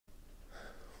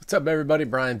What's up, everybody?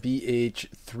 Brian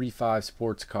BH35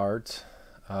 Sports Cards,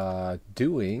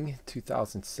 doing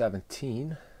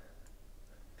 2017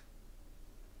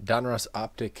 Donruss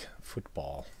Optic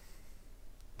Football.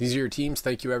 These are your teams.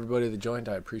 Thank you, everybody that joined.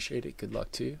 I appreciate it. Good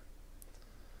luck to you.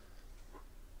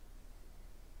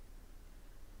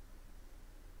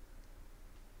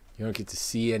 You don't get to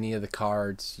see any of the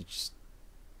cards.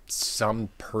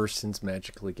 Some person's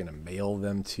magically going to mail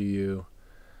them to you.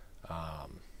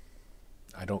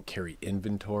 I don't carry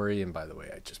inventory, and by the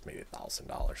way, I just made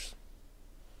 $1,000.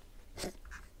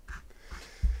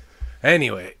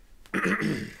 Anyway,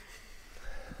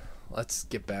 let's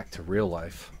get back to real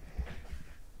life.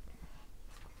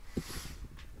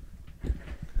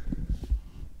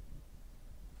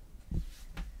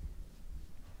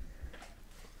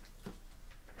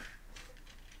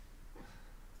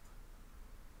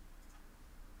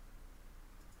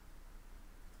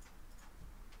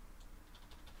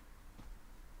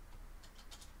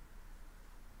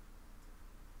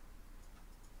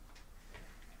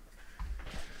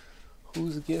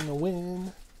 Who's getting a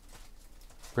win?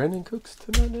 Brandon Cooks.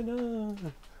 Ta-na-na-na.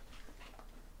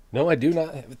 No, I do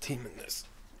not have a team in this.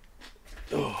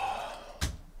 Oh.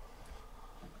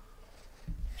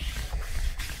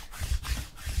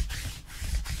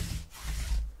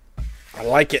 I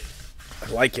like it.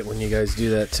 I like it when you guys do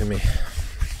that to me.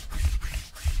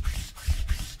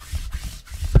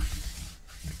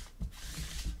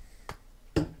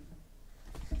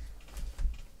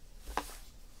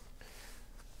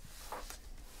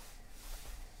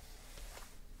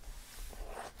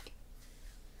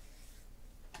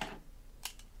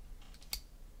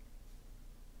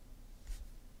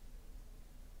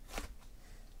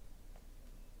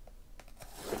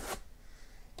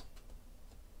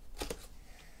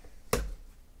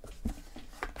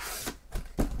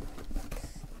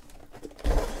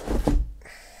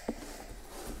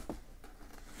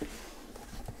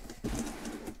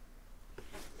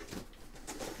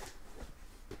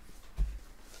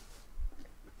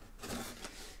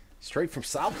 Straight from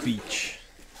South Beach.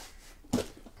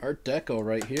 Art Deco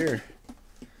right here.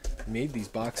 Made these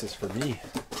boxes for me.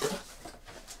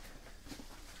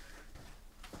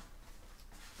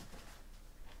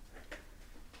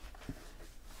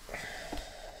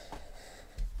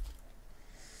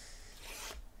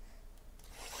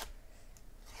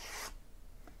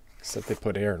 Except they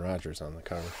put Aaron Rodgers on the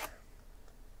cover.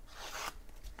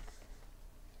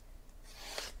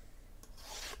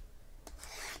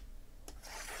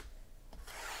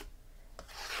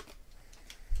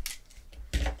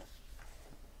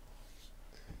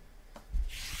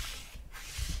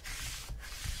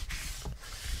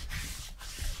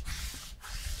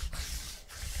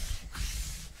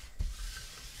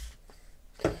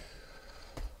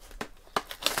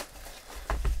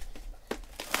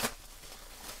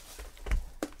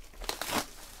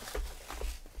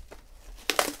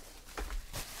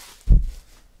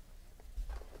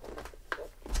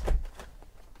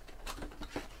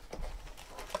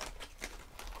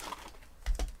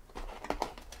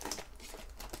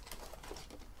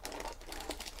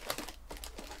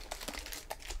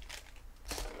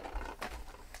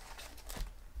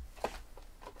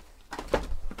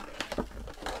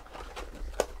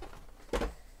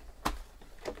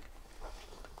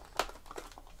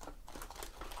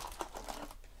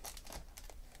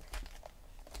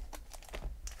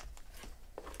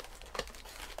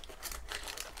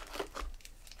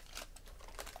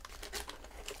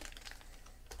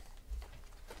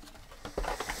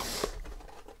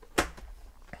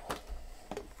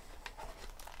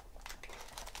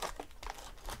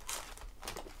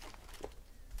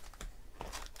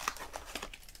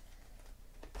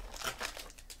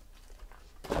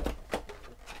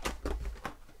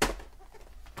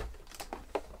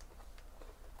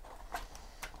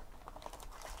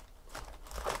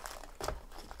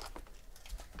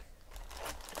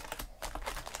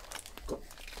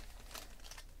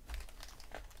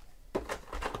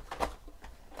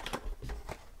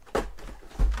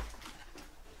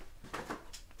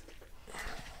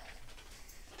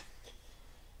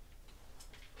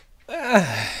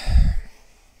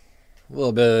 A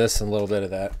little bit of this and a little bit of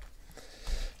that.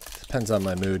 Depends on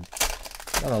my mood.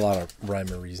 Not a lot of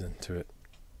rhyme or reason to it.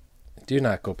 I do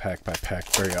not go pack by pack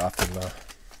very often, though.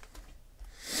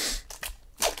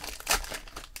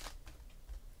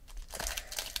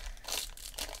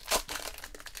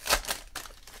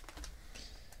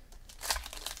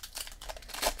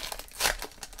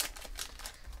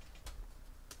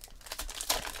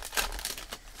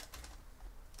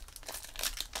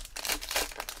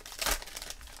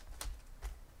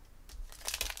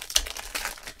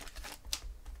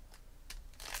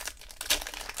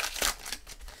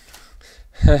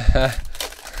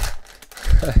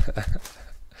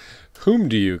 Whom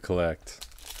do you collect?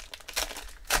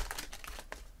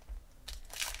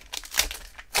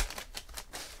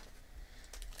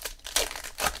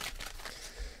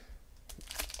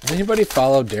 Anybody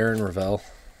follow Darren Ravel?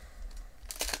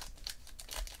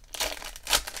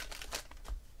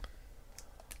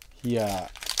 He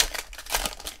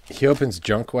opens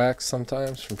junk wax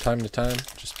sometimes from time to time,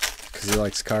 just because he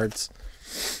likes cards,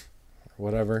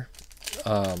 whatever.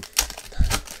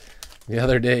 The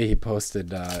other day he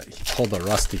posted he pulled a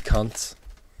Rusty Kuntz.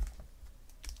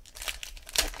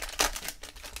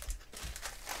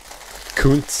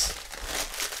 Kuntz.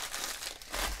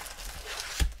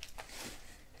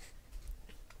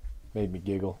 Made me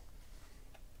giggle.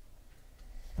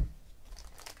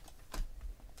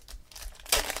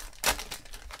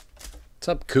 What's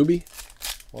up, Kubi?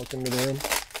 Welcome to the room.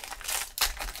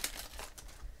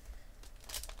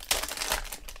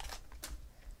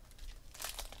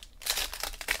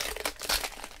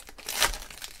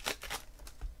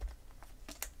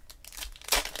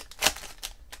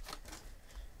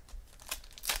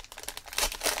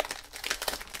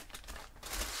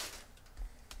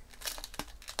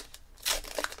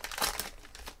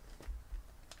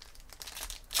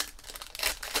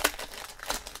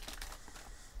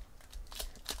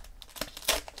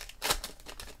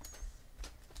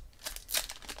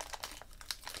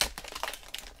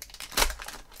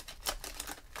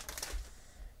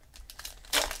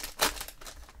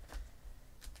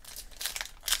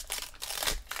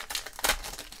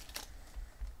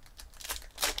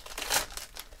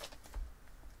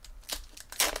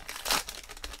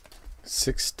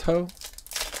 Six-toe?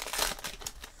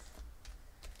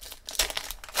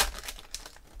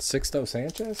 Six-toe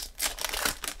Sanchez?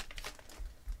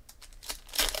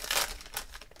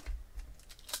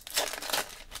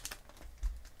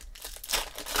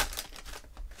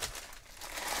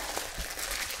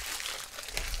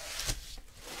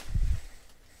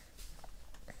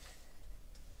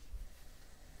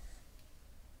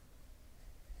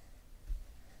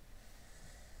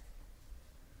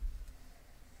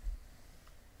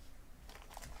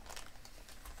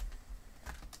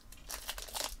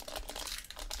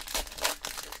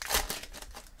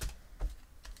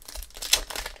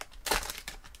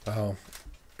 Oh.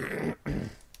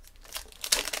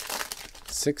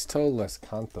 Six-toe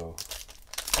Lescano.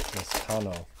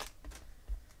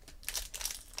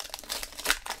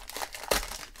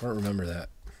 I don't remember that.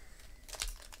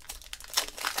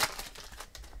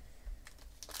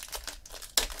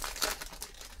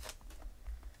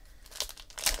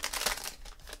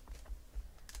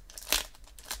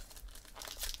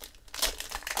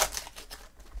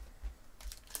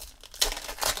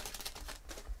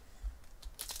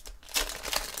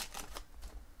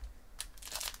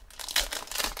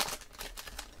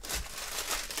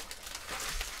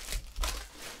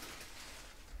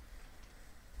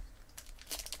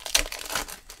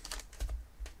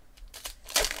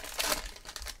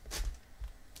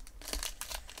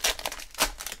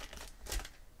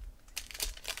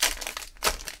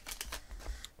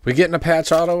 We getting a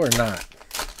patch auto or not?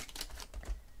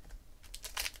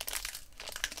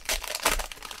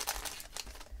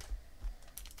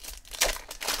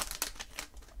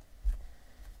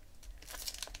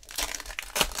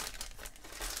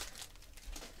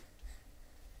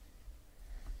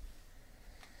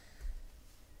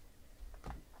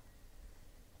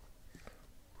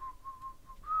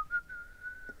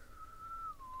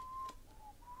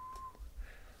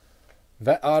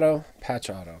 Vet auto, patch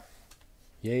auto.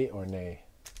 Yay or nay?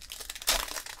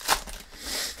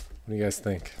 What do you guys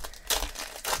think?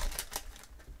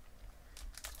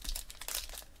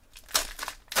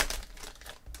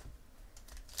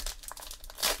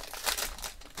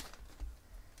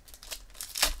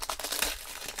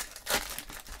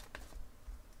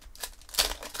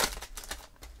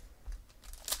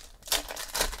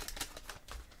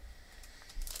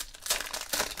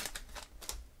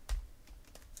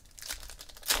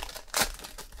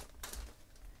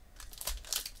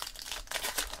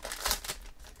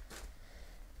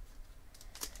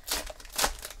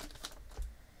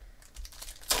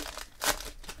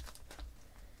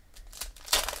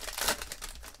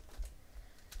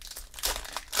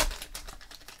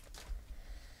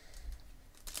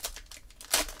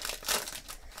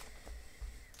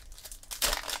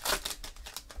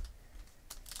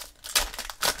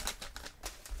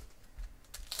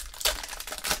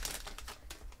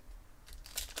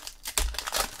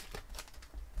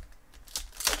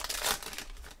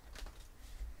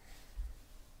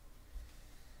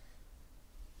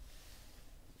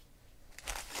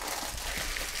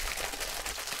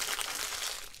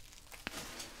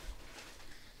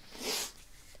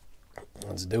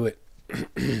 Let's do it.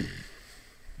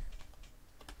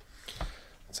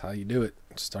 That's how you do it.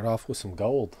 Start off with some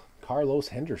gold. Carlos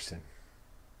Henderson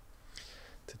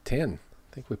to 10.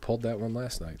 I think we pulled that one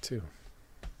last night too.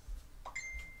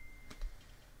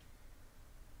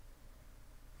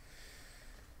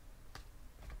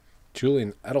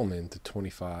 Julian Edelman to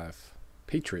 25.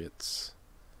 Patriots.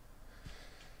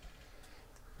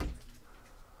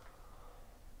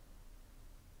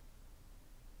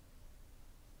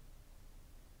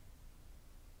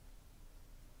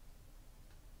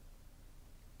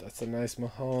 That's a nice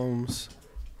Mahomes.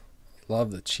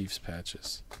 Love the Chiefs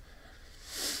patches.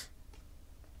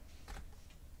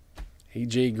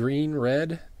 AJ Green,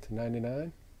 red to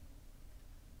 99.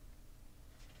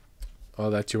 Oh,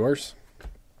 that's yours?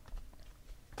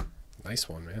 Nice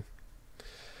one, man.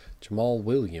 Jamal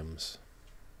Williams.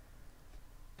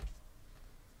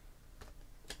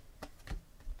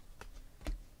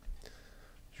 Did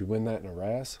you win that in a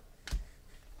Raz?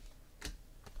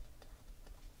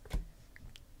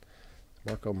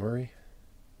 Marco Murray.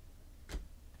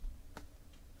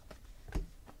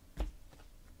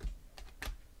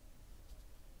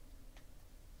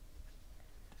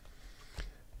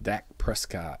 Dak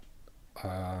Prescott.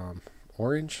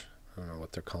 Orange? I don't know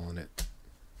what they're calling it.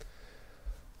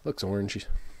 Looks orangey.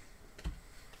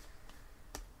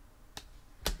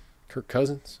 Kirk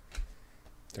Cousins.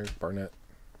 Derek Barnett.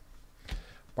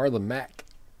 Marlon Mack.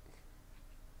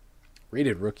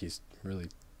 Rated rookies really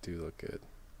do look good.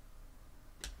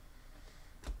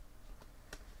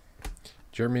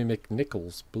 Jeremy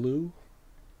McNichols, blue.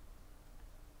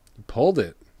 You pulled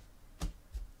it.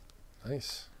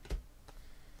 Nice.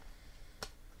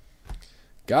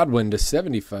 Godwin to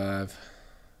 75.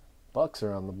 Bucks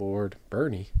are on the board.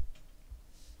 Bernie.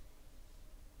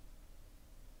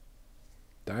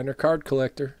 Diner card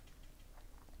collector.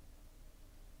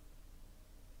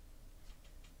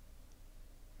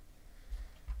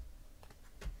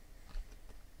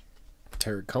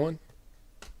 Tarek Cohen.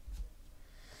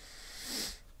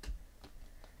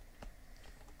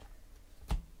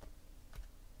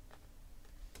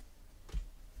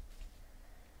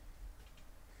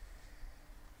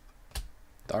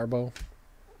 Darbo.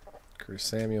 Curtis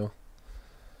Samuel.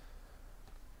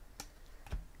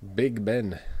 Big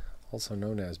Ben, also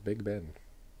known as Big Ben.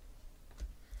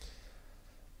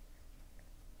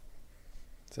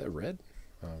 Is that red?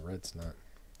 Oh, red's not.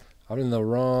 I'm in the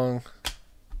wrong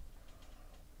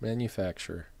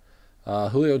manufacturer.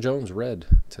 Julio Jones, red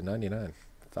to 99.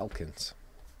 Falcons.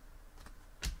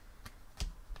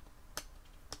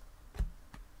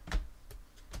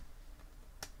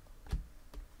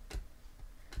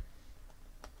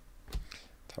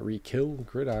 Tyreek Hill,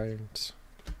 gridirons.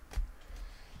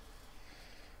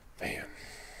 Man.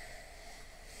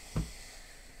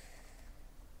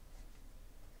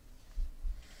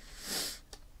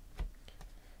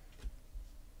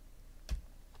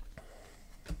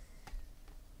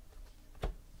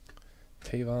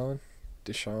 Tavon,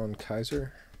 Deshaun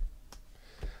Kaiser.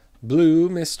 Blue,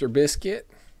 Mr. Biscuit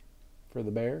for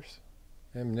the Bears.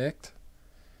 M. Nicked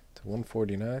to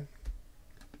 149.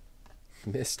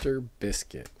 Mr.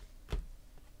 Biscuit.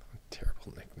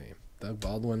 Terrible nickname. Doug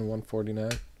Baldwin,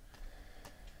 149.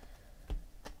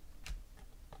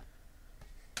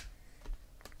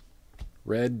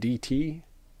 Red DT.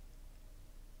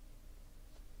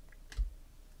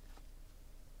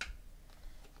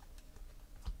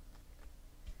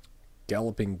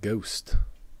 Galloping Ghost.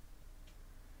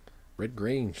 Red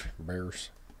Grange, Bears.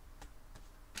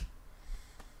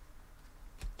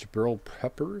 Jabril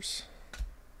Peppers.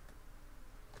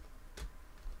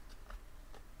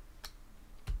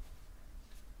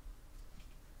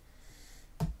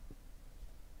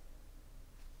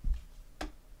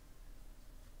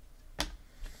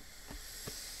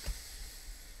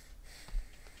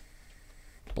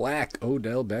 Black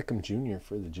Odell Beckham Jr.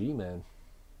 for the G-Man.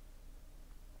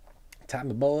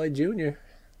 Tommy Boy Jr.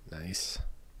 Nice.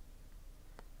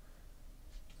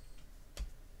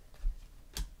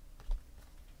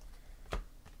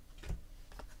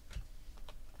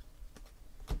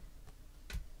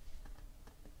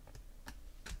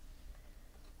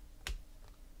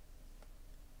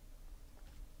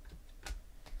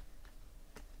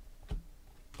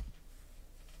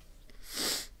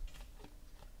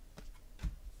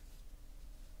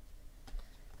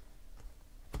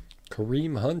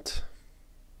 Kareem Hunt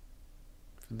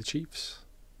for the Chiefs.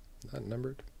 Not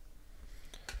numbered.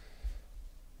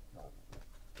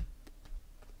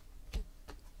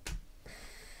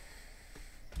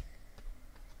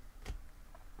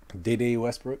 Day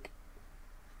Westbrook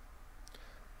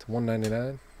to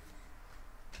 199.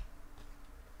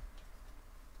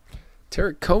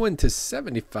 Tarek Cohen to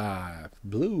 75.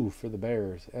 Blue for the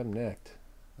Bears. M. Necht.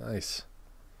 Nice.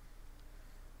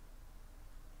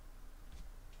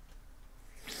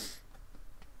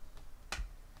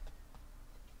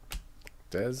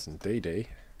 Dez and Day.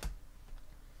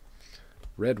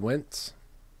 Red Wentz.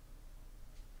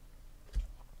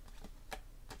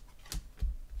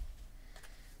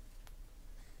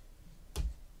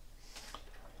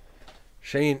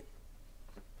 Shane,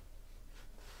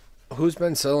 who's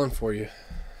been selling for you?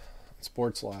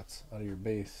 Sports lots out of your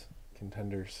base,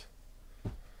 contenders,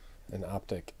 and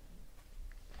Optic.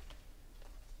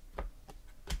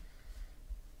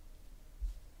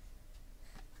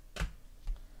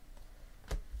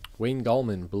 Wayne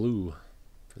Gallman, blue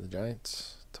for the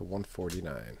Giants to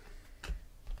 149.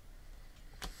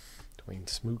 Dwayne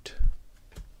Smoot.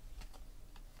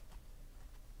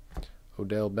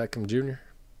 Odell Beckham Jr.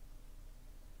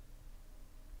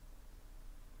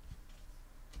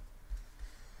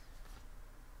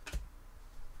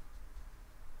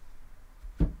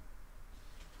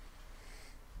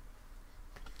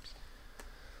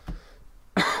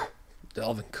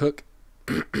 Dalvin Cook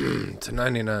to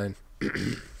 99.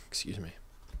 Excuse me.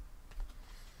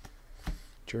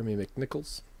 Jeremy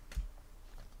McNichols.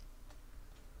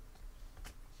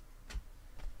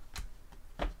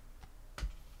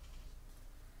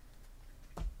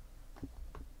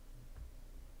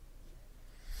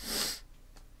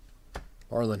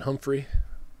 Marlon Humphrey,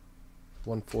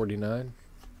 149.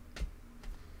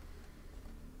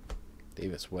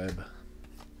 Davis Webb.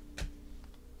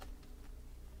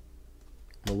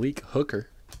 Malik Hooker.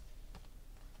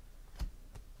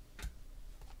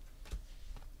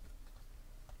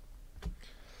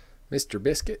 Mr.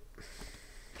 Biscuit.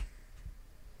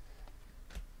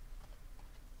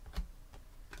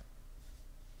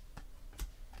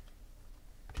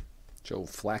 Joe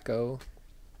Flacco.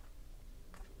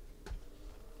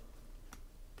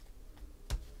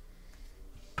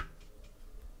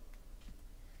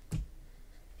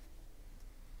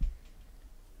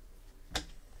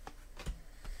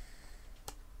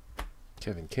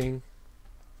 Kevin King.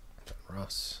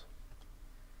 Donruss.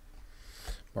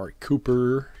 Mari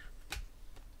Cooper.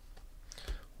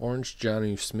 Orange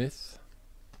Johnny Smith.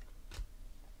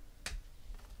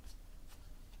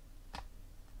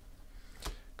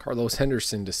 Carlos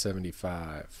Henderson to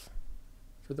 75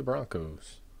 for the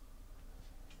Broncos.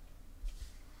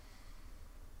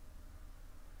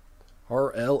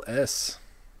 RLS.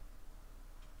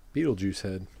 Beetlejuice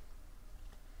head.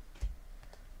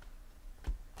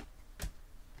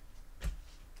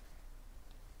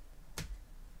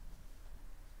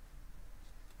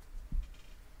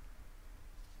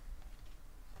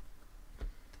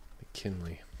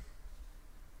 McKinley.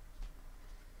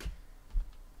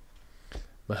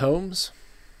 Mahomes.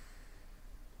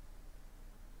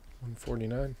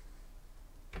 149.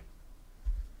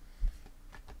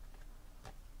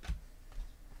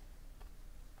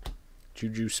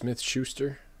 Juju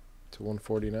Smith-Schuster to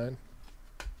 149.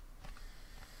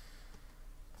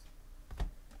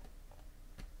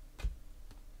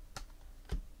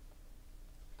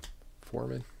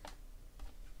 Foreman.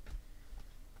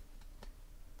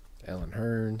 Alan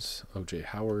Hearns, O.J.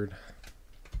 Howard.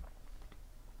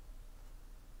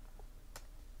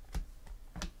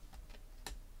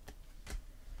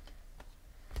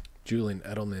 Julian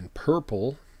Edelman,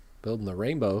 purple, building the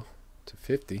rainbow to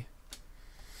 50.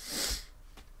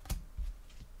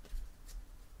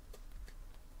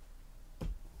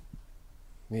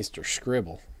 Mr.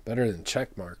 Scribble, better than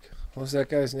Checkmark. What was that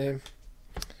guy's name?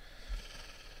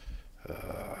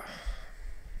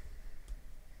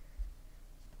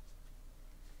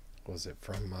 Was it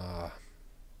from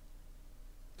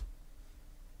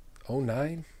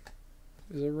 09?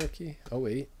 Is a rookie?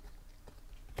 08?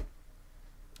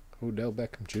 Odell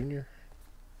Beckham Jr.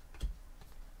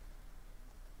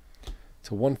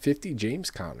 To 150,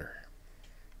 James Conner.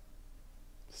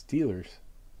 Steelers.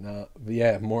 No,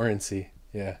 yeah, Morency.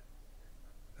 Yeah.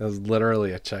 That was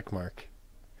literally a check mark.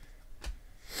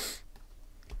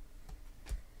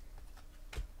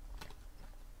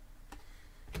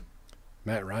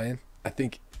 Matt Ryan. I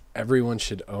think everyone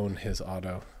should own his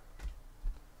auto.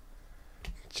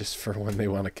 Just for when they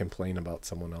want to complain about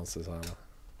someone else's auto.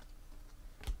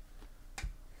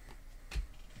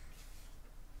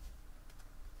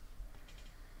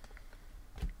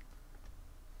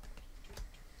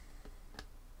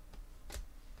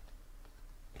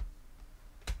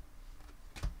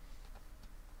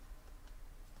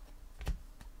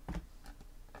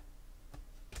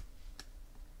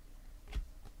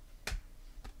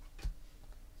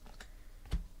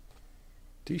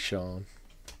 Deshaun.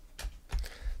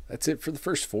 That's it for the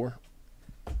first four.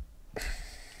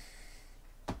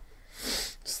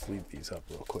 sleeve these up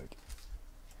real quick.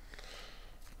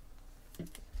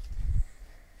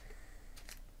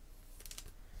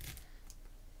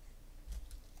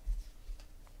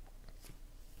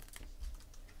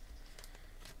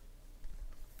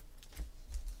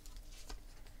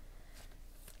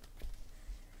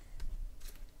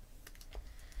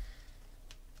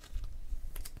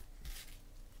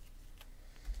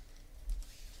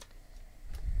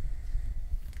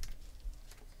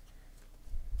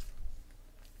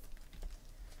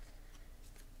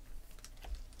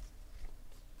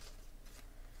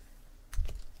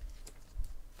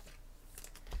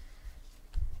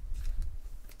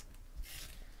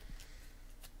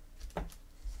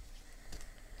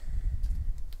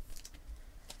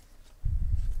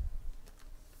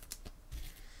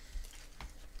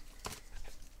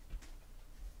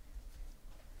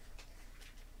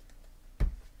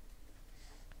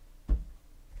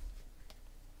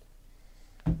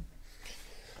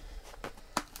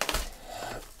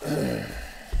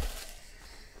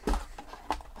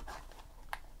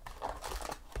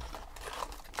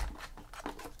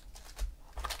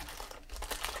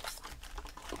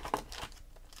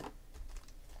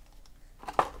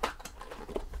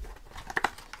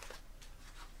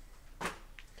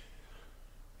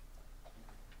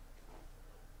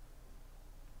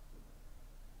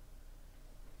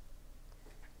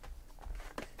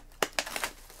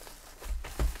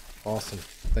 Awesome.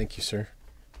 Thank you, sir.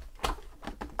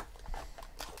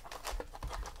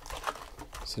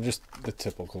 So just the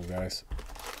typical guys.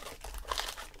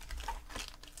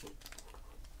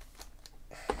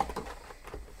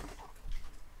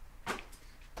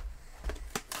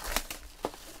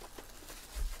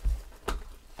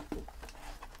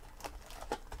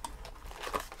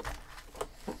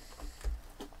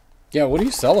 Yeah, what are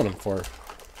you selling them for,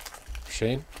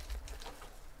 Shane?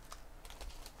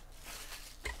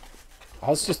 I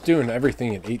was just doing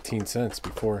everything at 18 cents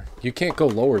before. You can't go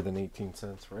lower than 18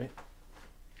 cents, right?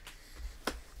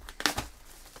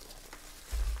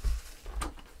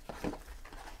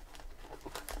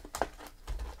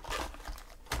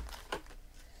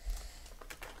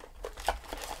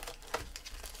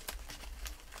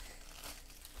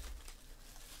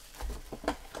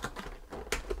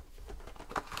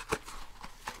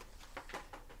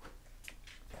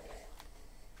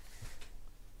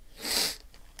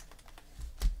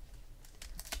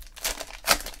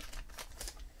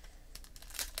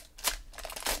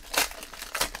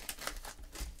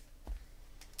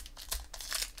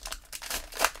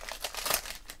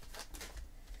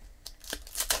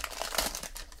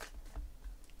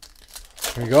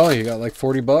 There you go. You got like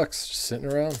 40 bucks just sitting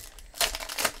around.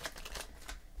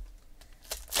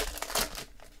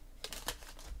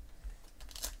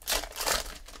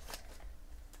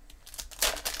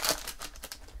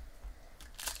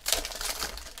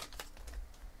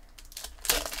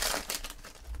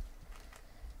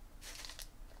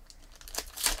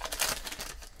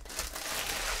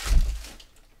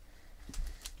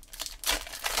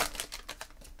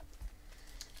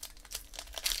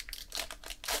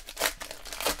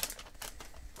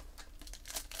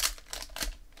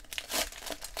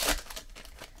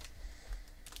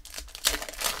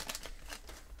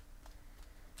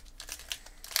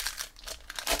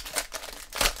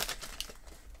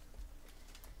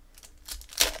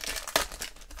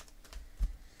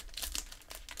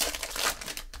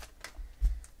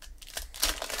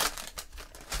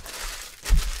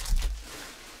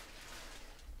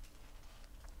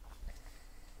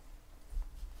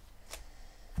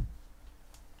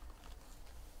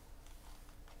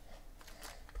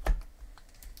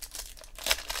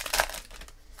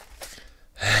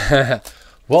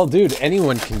 Well, dude,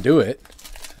 anyone can do it.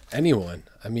 Anyone.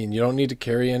 I mean, you don't need to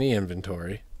carry any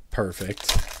inventory.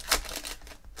 Perfect.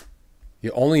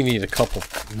 You only need a couple,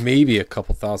 maybe a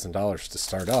couple $1,000s to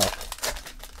start up.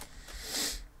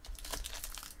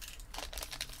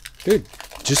 Dude,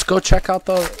 just go check out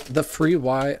the free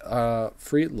live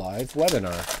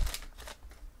webinar.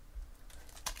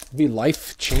 It'll be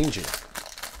life changing.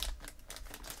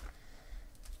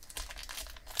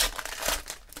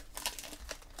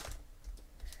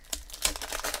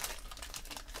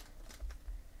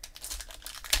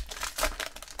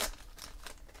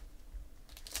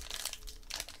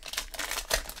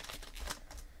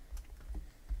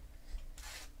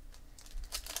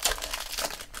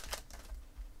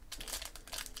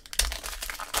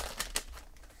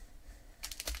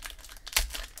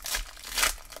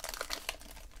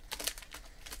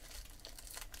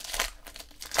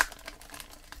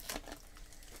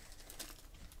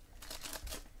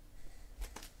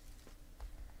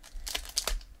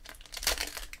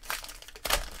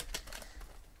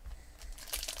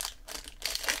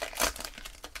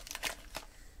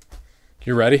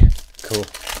 You ready? Cool.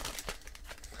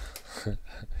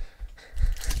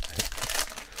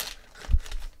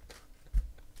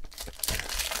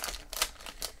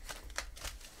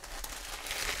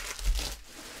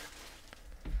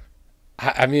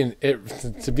 I mean,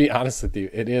 to be honest with you,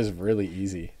 it is really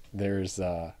easy. There's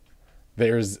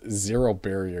zero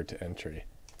barrier to entry.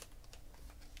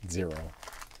 Zero.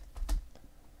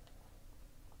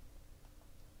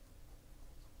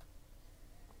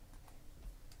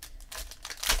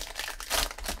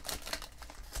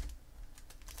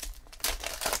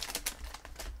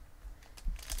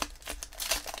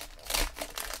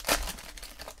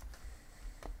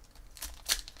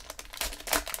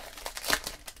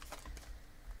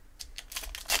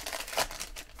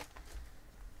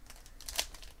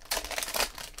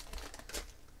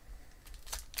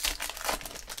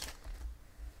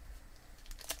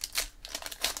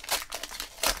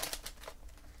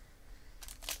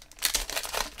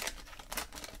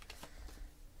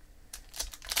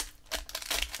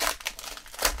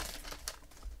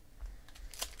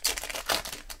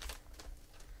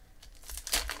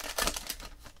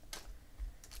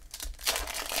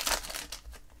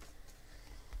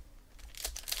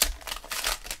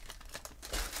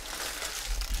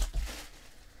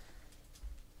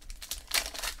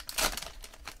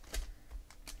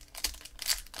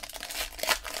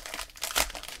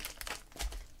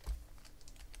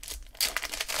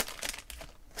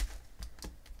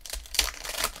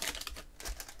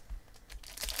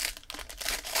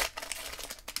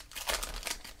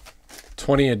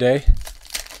 $20 a day?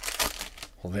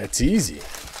 Well, that's easy.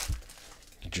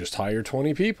 You just hire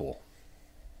 20 people.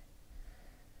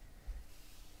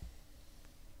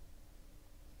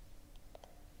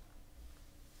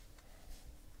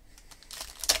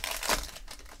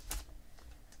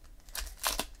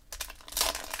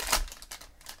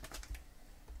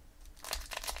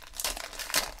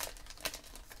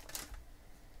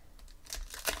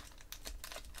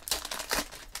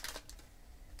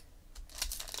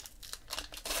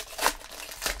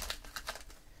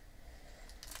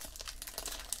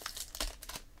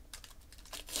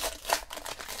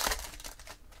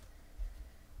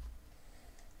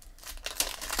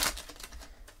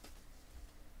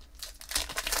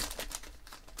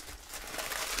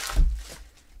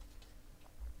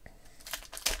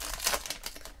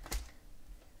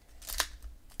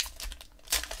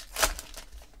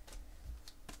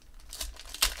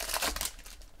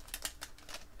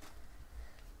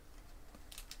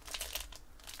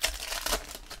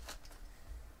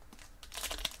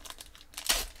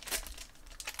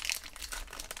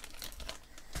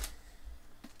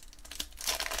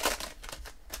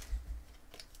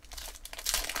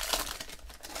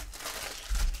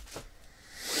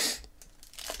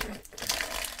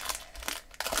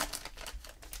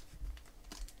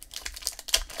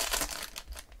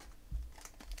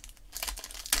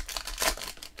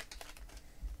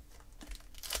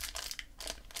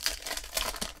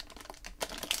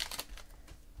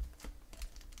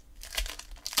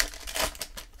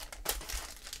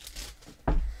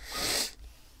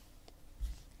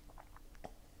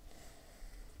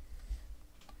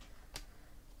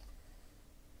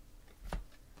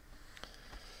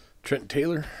 Trent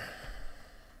Taylor,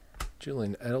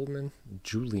 Julian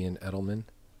Edelman.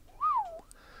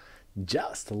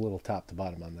 Just a little top to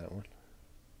bottom on that one.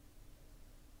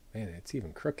 Man, it's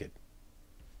even crooked.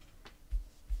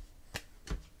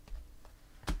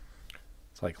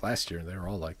 It's like last year, they were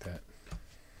all like that.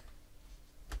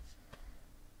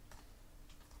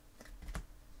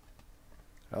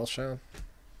 Alshon,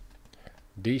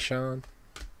 Deshaun,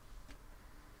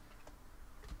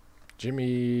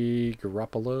 Jimmy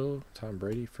Garoppolo, Tom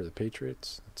Brady for the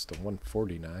Patriots. That's the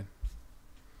 149.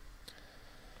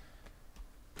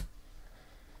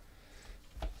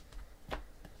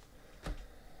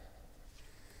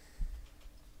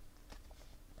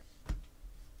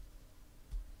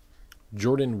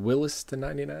 Jordan Willis to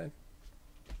 99.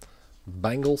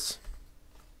 Bengals.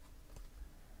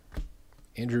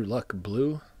 Andrew Luck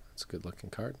blue. That's a good looking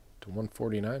card to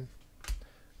 149.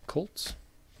 Colts.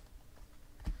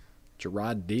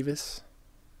 Gerard Davis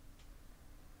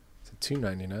to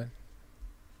 299.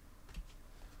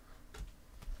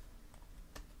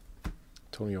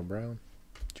 Antonio Brown.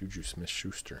 Juju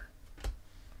Smith-Schuster.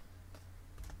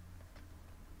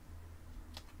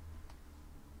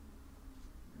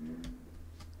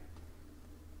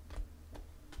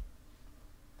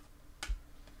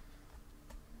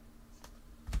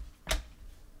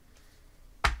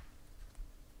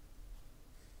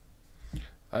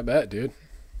 I bet, dude.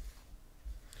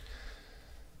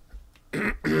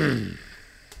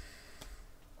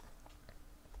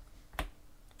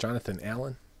 Jonathan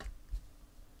Allen.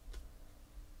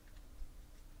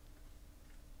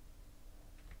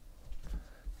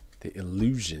 The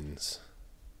Illusions.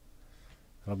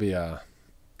 That'll be a,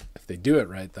 if they do it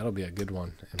right, that'll be a good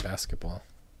one in basketball.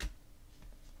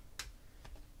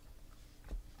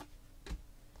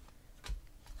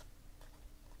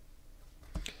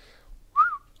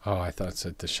 Oh, I thought it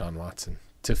said Deshaun Watson.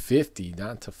 To 50,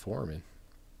 not to Foreman.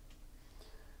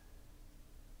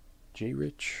 J.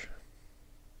 Rich.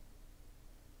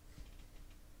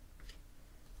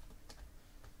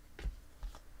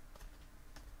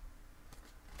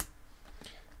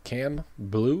 Cam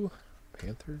Blue,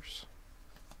 Panthers.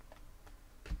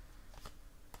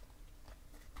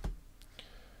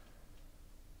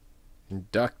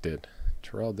 Inducted,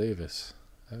 Terrell Davis.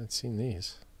 I haven't seen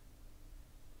these.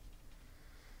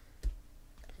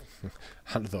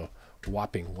 Out of the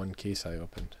whopping one case I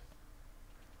opened.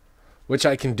 Which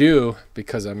I can do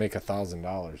because I make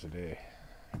 $1,000 a day,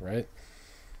 right?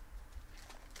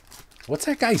 What's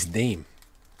that guy's name?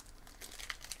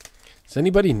 Does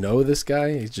anybody know this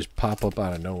guy? He just pop up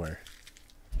out of nowhere.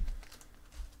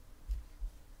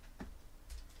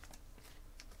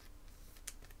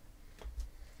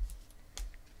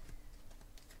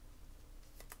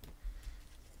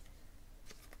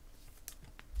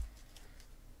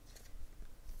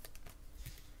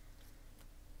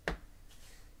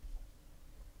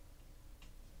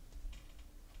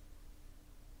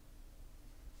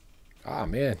 Ah,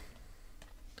 man.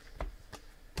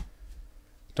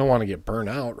 Don't want to get burnt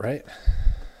out, right?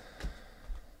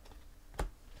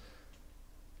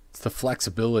 It's the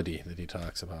flexibility that he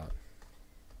talks about.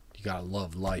 You got to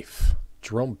love life.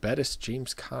 Jerome Bettis,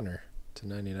 James Conner to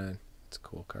 99. It's a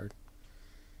cool card.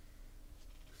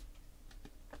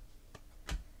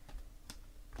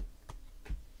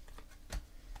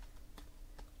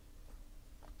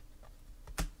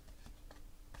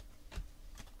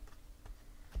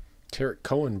 Tarek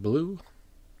Cohen blue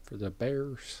for the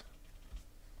Bears.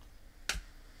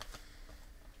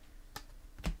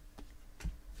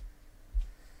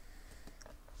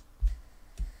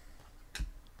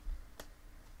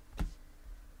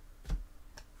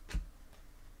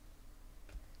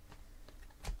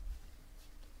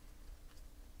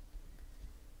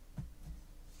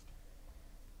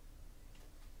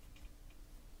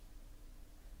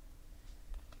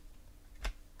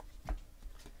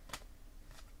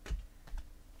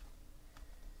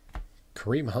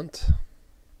 Kareem Hunt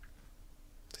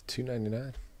to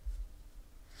 $2.99.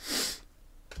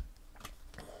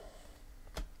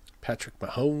 Patrick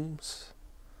Mahomes.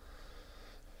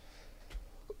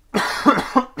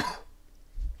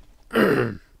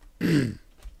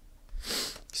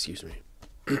 Excuse me.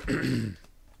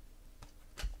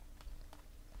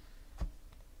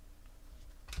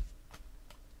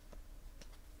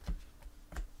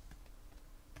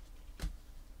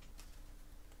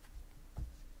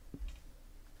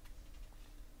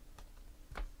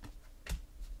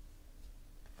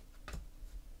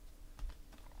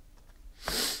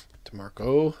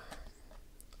 Marco,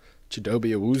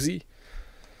 Chidobe Awuzie,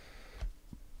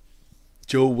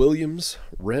 Joe Williams,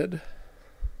 red,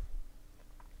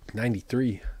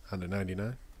 93 out of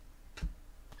 99.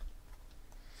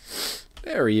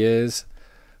 There he is.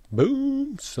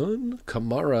 Boom, son.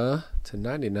 Kamara to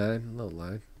 99. Low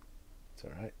line. It's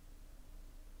all right.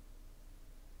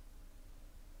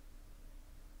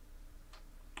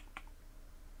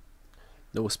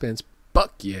 Noah Spence,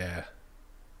 Buck, yeah.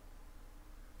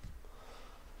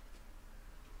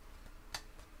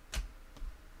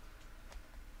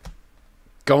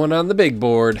 Going on the big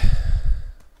board.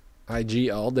 IG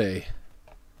all day.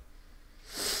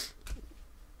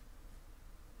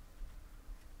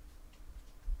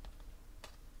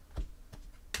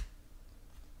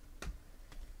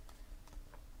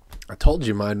 I told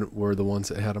you mine were the ones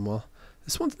that had them all.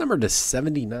 This one's numbered to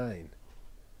 79.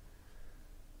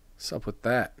 What's up with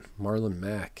that? Marlon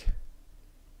Mack.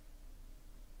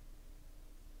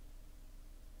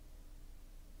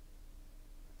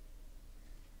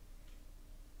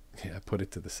 Yeah, put it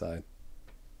to the side.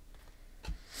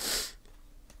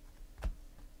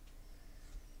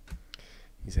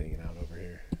 He's hanging out over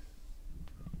here.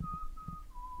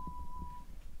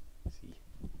 See.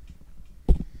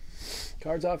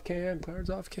 Cards off cam. Cards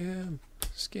off cam.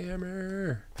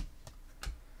 Scammer.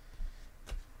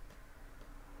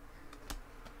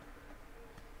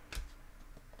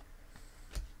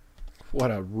 What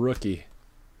a rookie.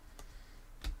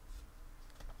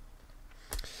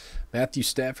 Matthew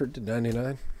Stafford to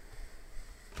 99.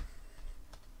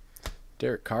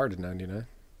 Derek Carr to 99.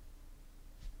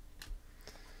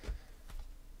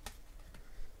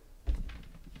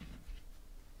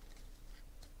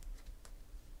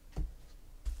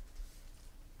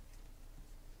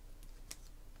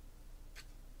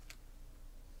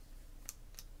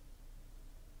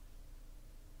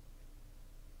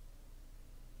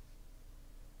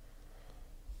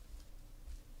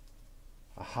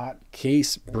 Hot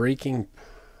case breaking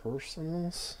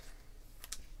personals.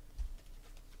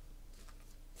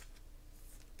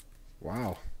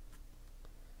 Wow.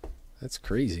 That's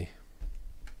crazy.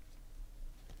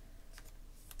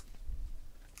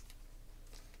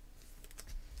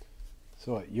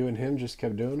 So what, you and him just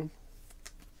kept doing them?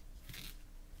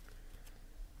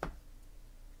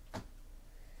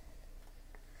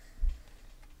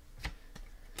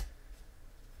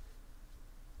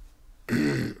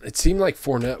 It seemed like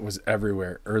Fournette was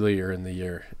everywhere earlier in the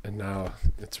year, and now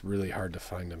it's really hard to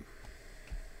find him.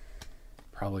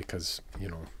 Probably because, you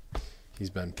know, he's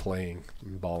been playing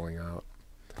and balling out.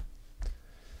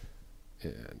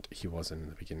 And he wasn't in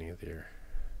the beginning of the year.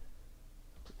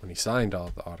 When he signed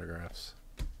all the autographs,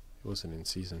 he wasn't in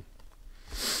season.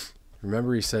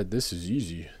 Remember he said, "This is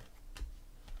easy.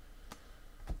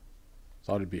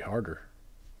 Thought it'd be harder."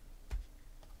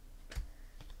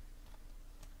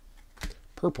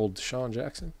 Purple Deshaun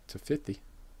Jackson /50.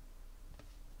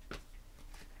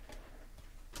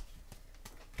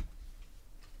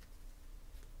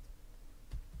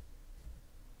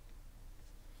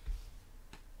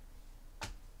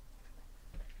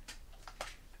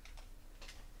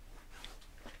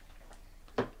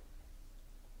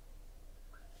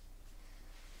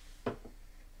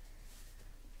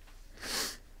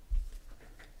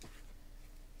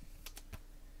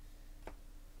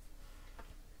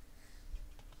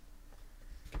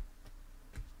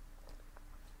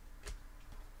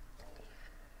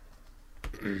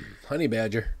 Honey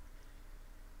Badger.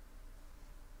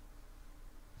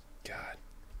 God,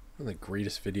 one of the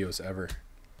greatest videos ever.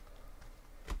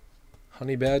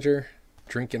 Honey Badger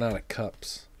drinking out of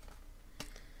cups.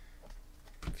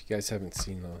 If you guys haven't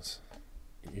seen those,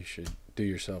 you should do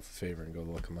yourself a favor and go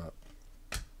look them up.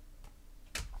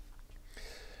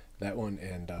 That one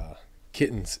and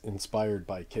Kittens inspired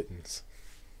by kittens.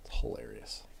 It's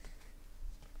hilarious.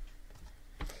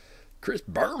 Chris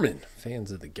Berman,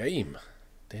 fans of the game.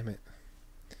 Damn it.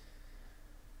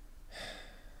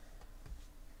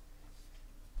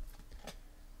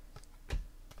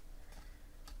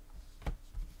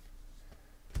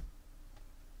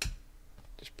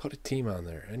 Just put a team on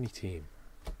there. Any team.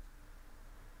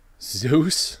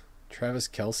 Zeus? Travis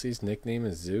Kelce's nickname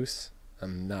is Zeus?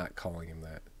 I'm not calling him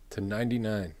that.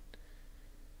 /99.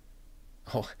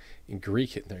 Oh, in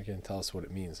Greek, they're going to tell us what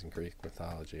it means in Greek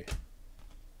mythology.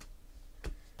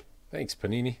 Thanks,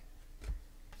 Panini.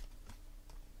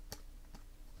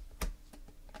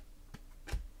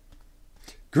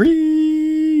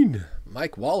 Green!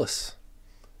 Mike Wallace.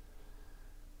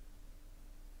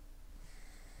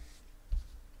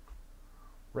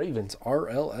 Ravens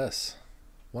RLS.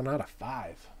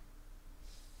 1/5.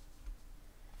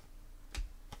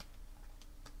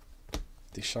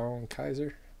 Deshaun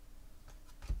Kaiser.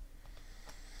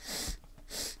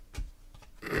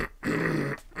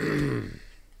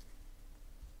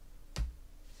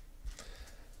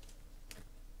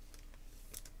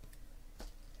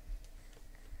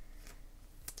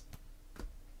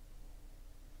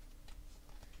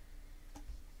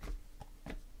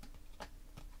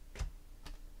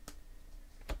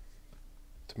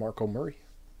 Marco Murray.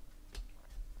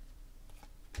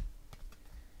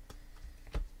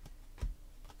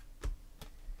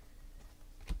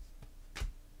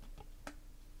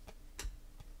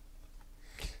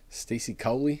 Stacy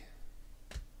Coley.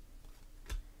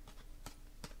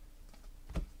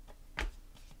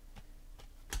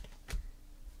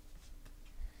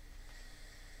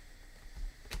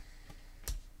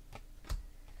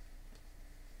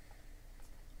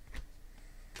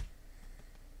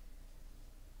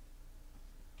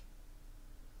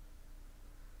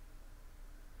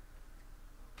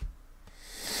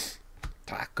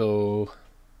 Taco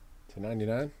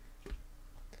 /99.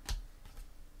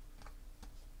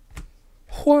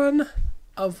 One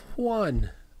of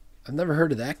one. I've never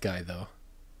heard of that guy though.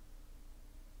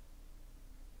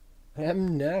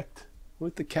 I'm necked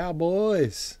with the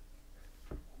Cowboys.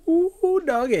 Ooh,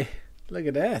 doggy. Look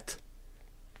at that.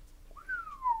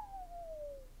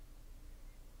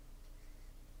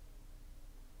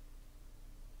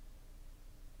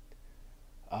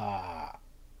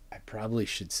 I probably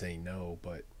should say no,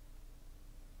 but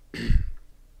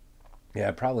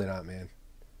yeah, probably not, man.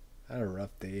 I had a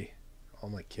rough day. All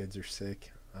my kids are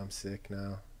sick. I'm sick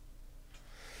now.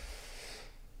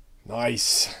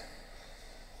 Nice.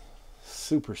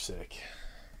 Super sick.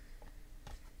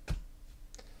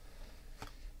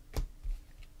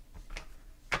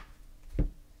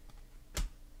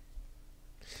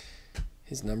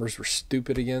 His numbers were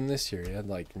stupid again this year. He had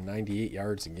like 98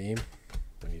 yards a game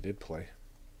when he did play.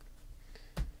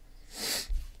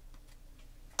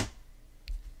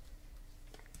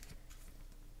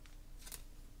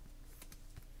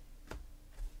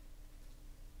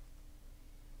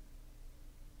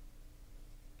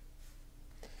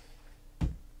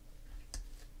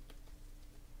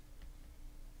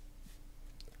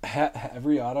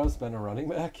 Every auto's been a running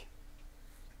back?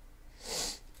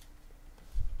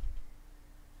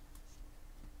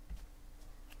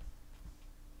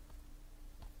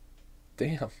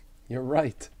 Damn, you're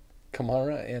right.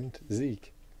 Kamara and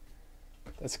Zeke.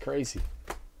 That's crazy.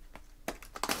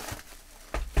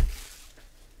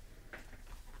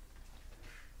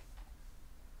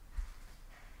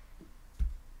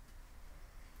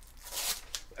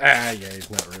 Yeah, he's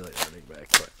not really a running back,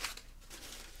 but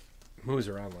moves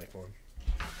around like one.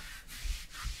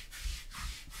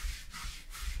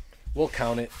 We'll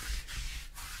count it.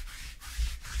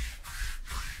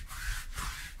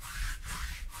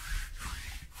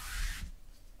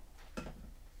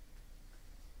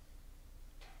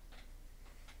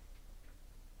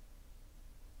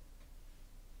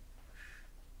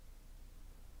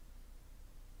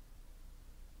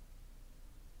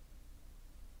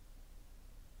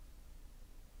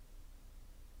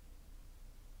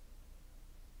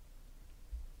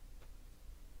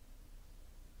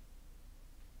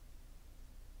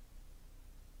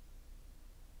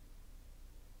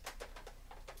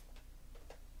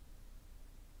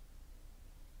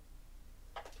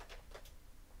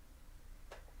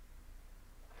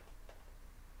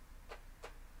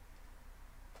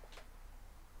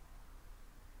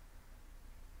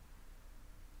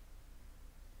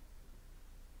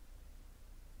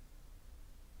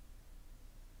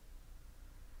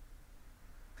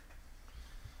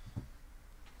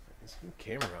 This new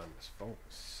camera on this phone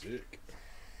is sick.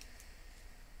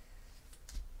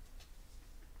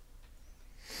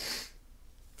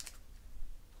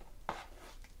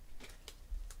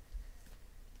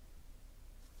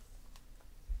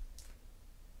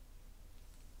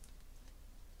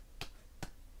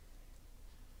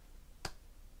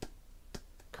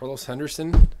 Carlos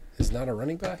Henderson is not a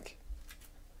running back?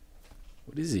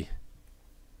 What is he?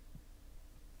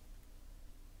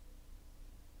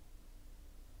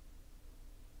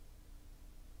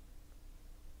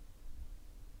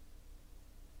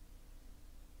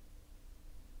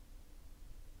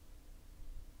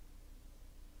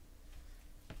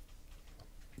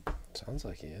 Sounds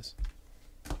like he is.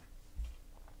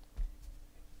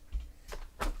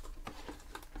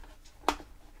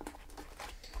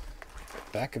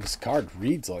 Back of his card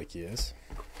reads like he is.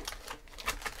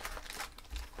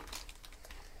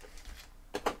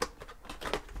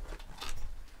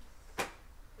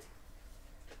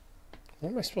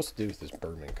 What am I supposed to do with this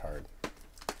Birdman card?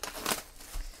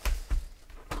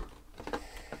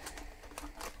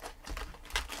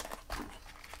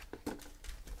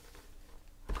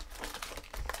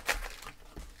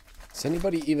 Does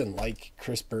anybody even like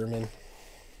Chris Berman?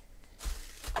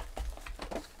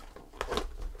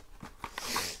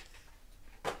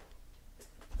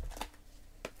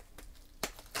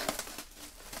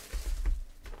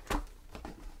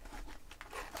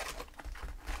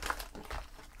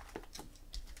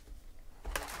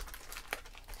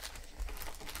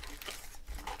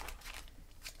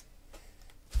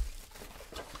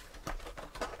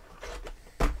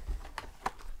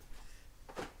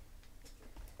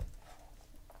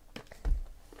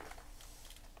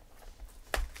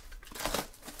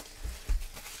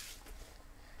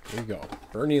 There you go.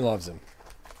 Bernie loves him.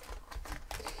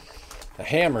 A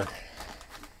hammer.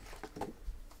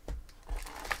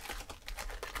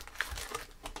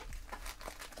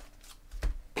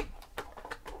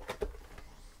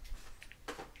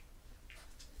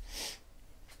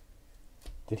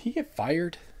 Did he get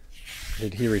fired? Or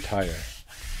did he retire?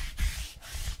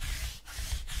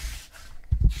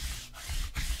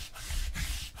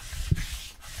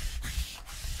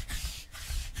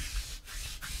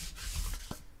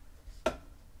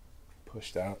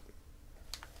 Pushed out.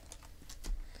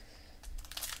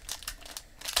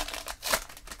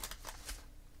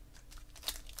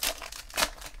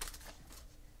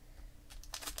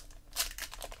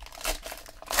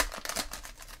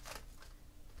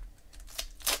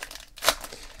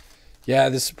 Yeah,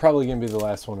 this is probably going to be the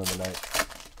last one of the night.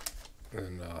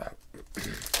 And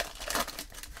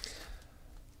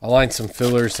I'll line some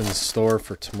fillers in the store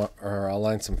for tomorrow, or I'll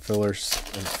line some fillers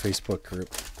in the Facebook group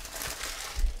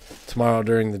tomorrow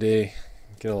during the day.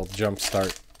 Get a little jump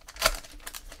start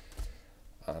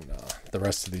on the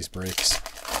rest of these breaks.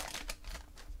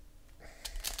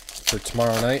 For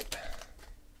tomorrow night,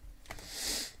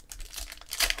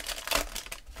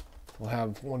 we'll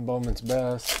have one Bowman's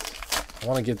Best. I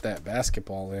want to get that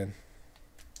basketball in.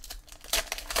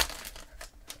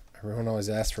 Everyone always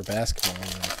asks for basketball,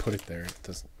 and when I put it there, it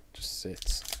doesn't, just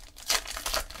sits.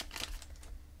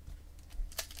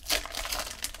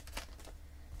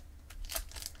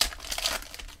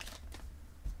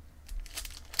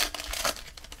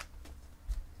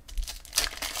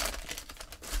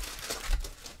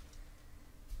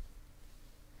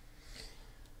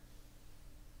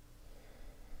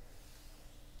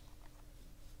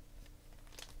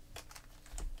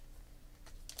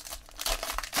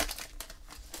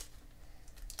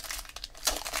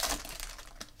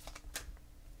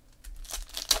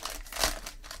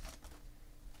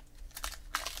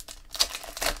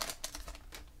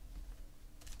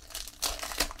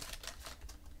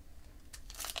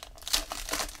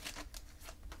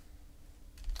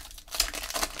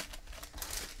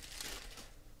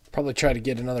 Probably try to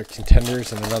get another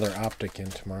Contenders and another Optic in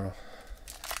tomorrow.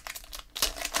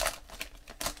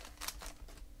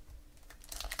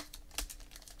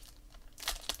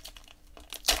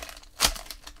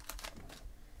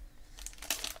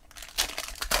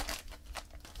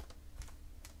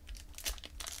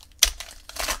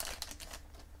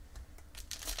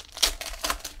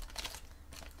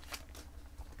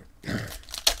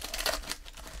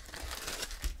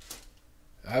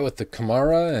 With the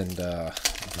Kamara and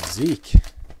Zeke.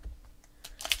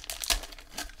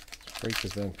 Break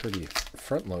has been pretty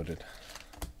front-loaded.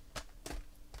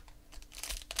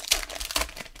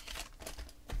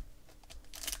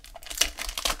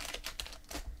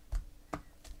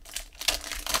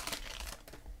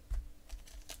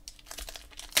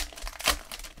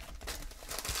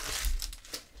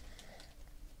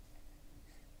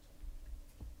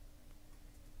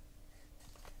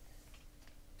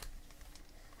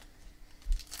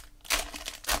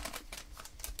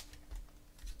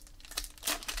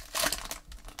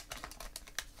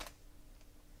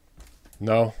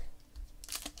 No.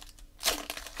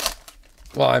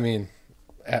 Well, I mean,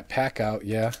 at pack out,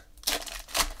 yeah.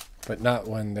 But not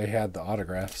when they had the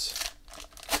autographs.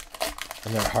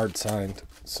 And they're hard signed,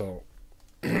 so.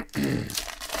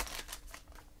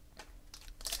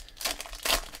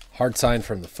 Hard signed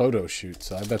from the photo shoot,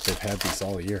 so I bet they've had these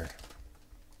all year.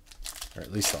 Or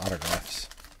at least the autographs.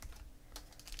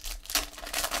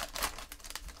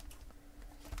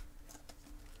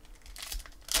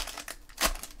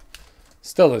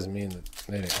 Still doesn't mean that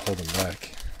they didn't hold them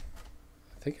back.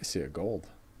 I think I see a gold.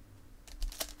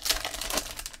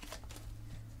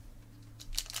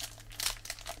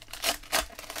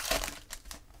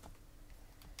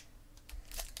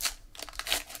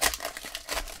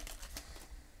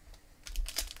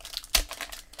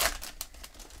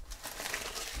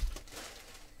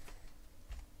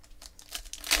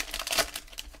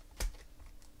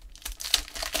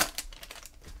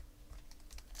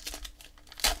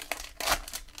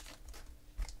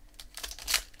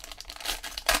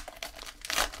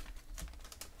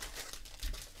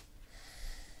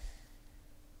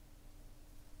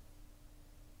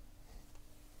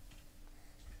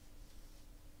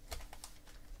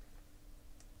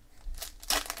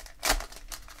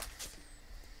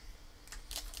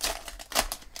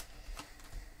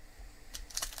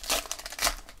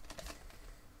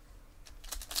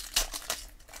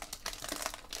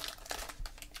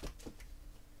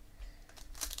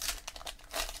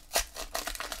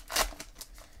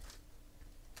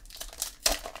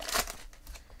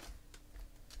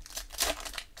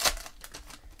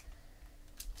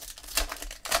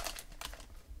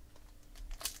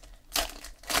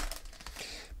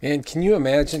 Man, can you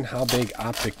imagine how big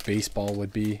Optic baseball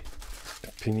would be if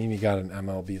Panini got an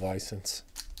MLB license?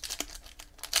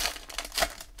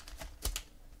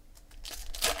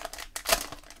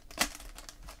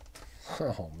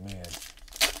 Oh, man.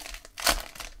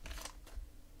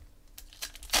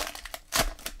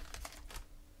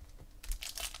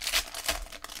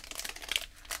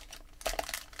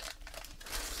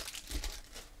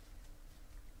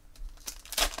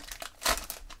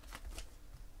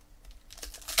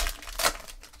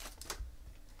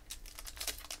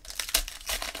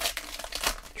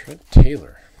 Trent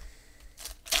Taylor.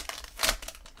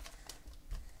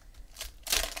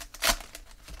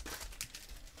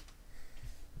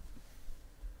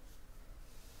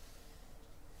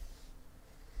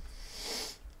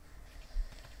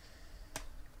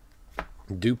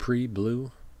 Dupree,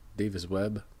 blue. Davis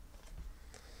Webb.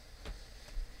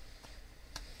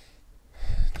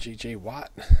 J.J.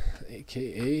 Watt,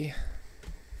 a.k.a.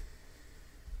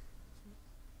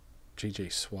 J.J.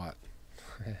 Swat.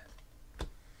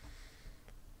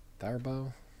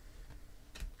 Darbow.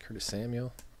 Curtis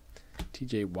Samuel.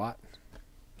 T.J. Watt.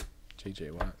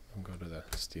 J.J. Watt. I'll go to the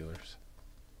Steelers.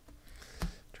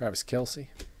 Travis Kelce.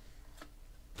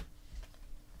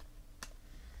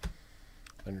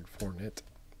 Leonard Fournette.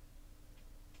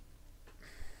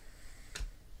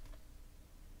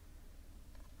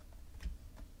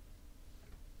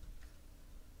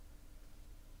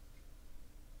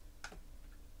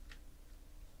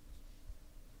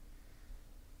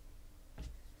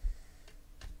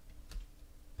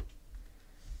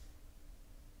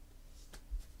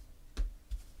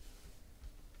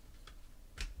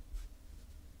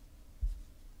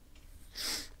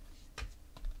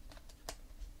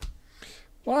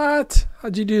 What?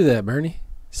 How'd you do that, Bernie?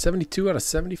 72 out of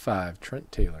 75.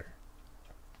 Trent Taylor.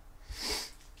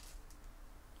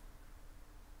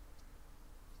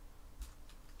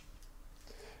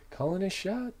 Calling his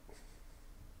shot.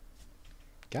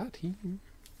 Got him.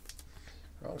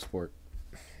 Wrong sport.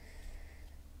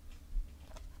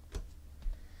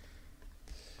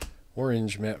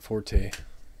 Orange Matt Forte.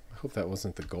 I hope that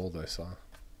wasn't the gold I saw.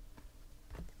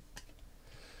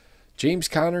 James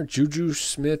Conner, Juju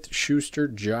Smith-Schuster,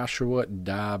 Joshua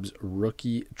Dobbs,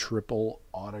 rookie triple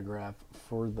autograph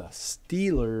for the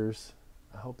Steelers.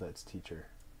 I hope that's Teacher.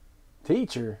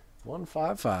 Teacher,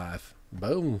 155.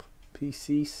 Boom.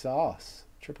 PC Sauce.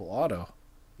 Triple auto.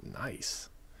 Nice.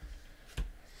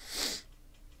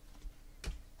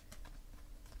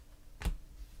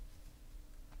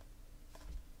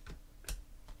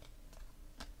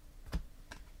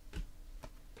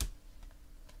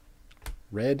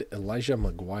 Red Elijah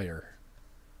McGuire.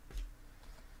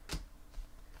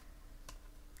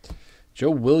 Joe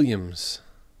Williams.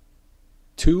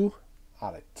 2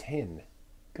 out of 10.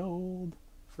 Gold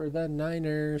for the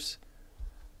Niners.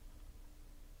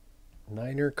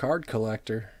 Niner card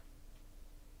collector.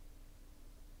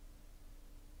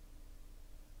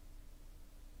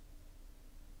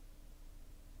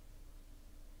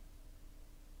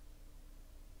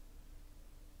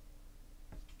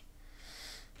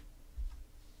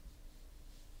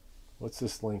 What's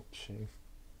this link, Shane?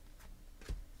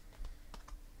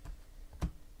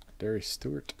 Darius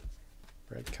Stewart.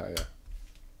 Brad Kaya.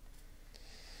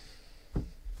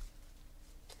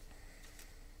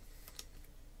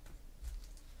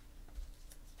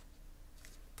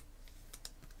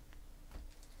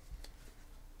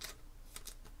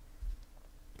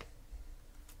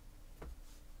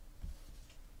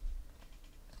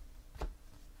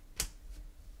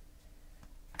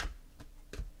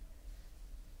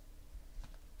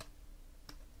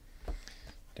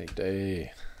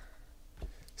 Day.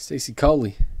 Stacy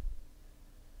Coley.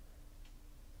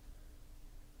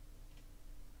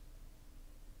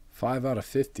 5 out of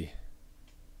 50.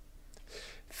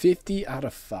 50 out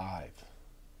of 5.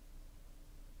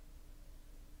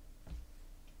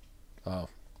 Oh.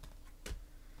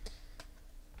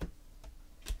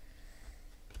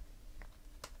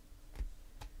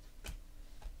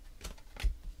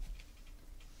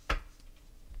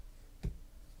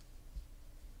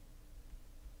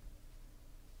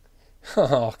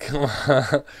 Oh, come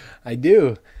on. I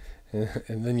do.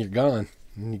 And then you're gone.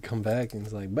 And you come back and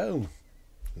it's like, boom.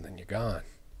 And then you're gone.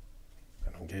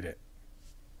 I don't get it.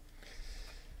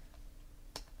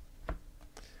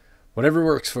 Whatever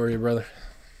works for you, brother.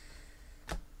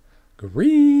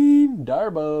 Green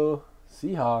Darbo.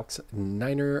 Seahawks.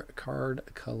 Niner card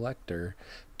collector.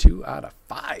 2 out of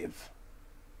 5.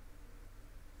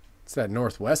 It's that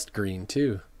Northwest green,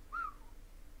 too.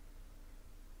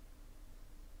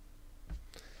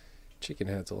 Chicken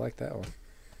heads, I like that one.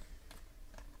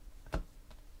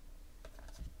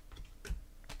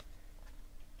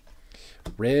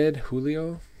 Red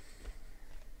Julio.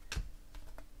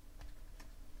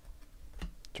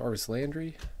 Jarvis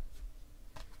Landry.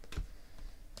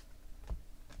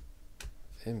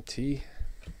 MT.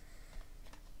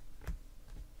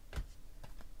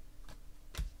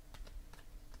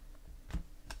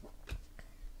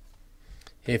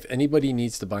 Hey, if anybody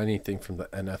needs to buy anything from the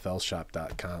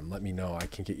NFLshop.com, let me know. I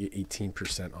can get you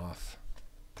 18% off.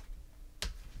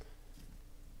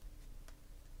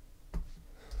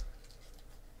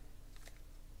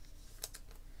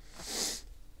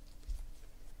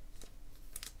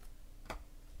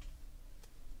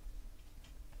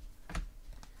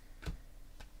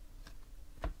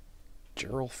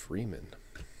 Gerald Freeman.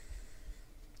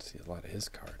 See a lot of his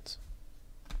cards.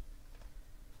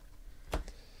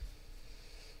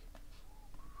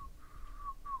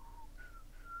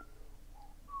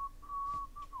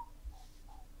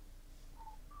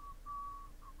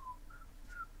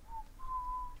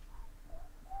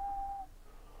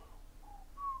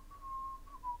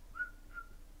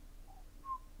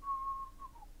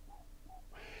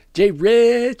 J.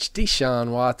 Rich,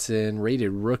 Deshaun Watson, rated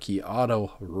rookie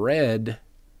auto red.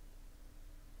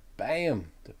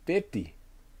 Bam, to 50.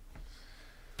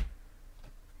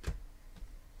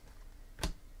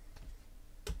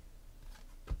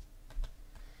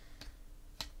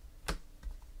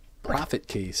 Profit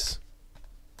case.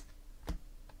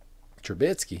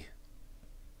 Trubisky.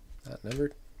 Not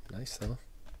numbered. Nice though.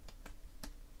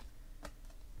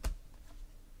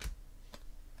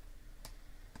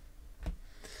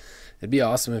 It'd be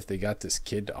awesome if they got this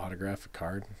kid to autograph a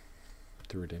card.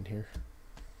 Threw it in here.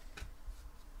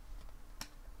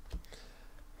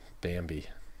 Bambi.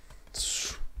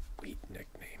 Sweet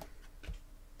nickname. I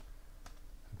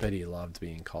bet he loved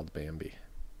being called Bambi.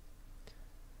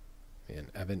 Man,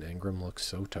 Evan Engram looks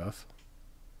so tough.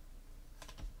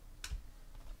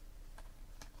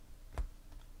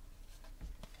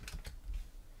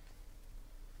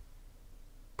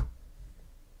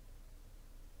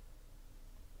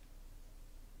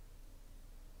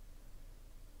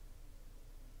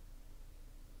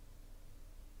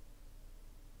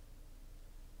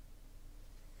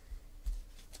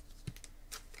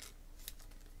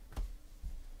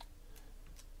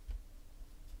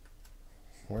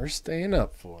 we're staying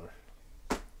up for.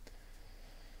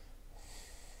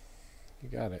 You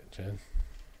got it, Jen.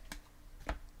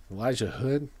 Elijah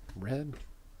Hood, red.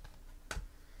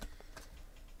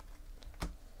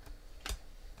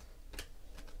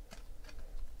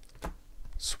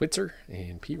 Switzer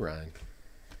and P. Ryan.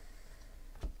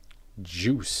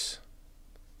 Juice.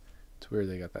 It's weird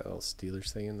they got that little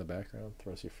Steelers thing in the background.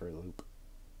 Throws you for a loop.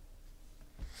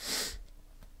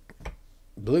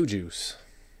 Blue Juice.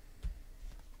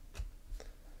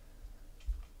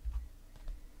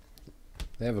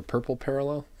 They have a purple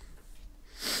parallel.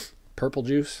 Purple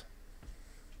Juice.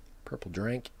 Purple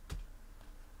Drink.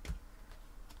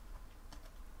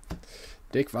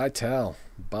 Dick Vitale.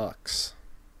 Bucks.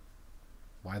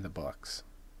 Why the Bucks?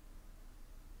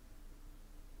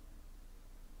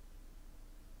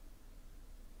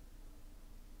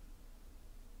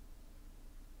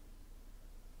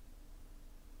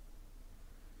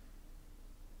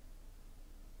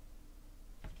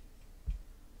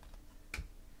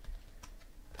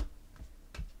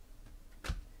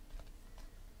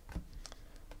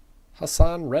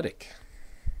 Hassan Reddick.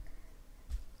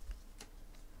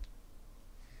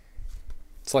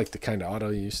 It's like the kind of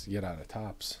auto you used to get out of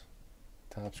Topps.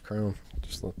 Topps Chrome.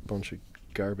 Just a bunch of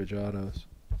garbage autos.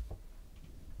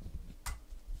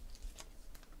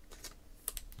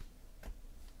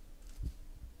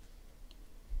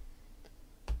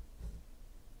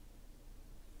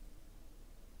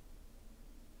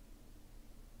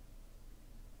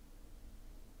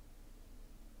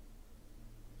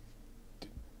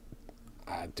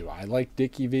 Do I like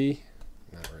Dickie V?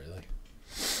 Not really.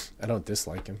 I don't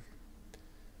dislike him.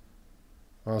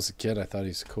 When I was a kid, I thought he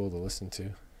was cool to listen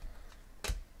to.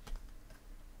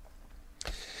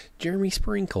 Jeremy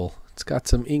Sprinkle. It's got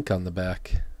some ink on the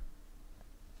back.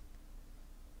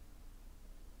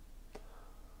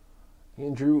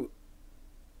 Andrew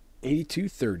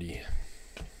 8230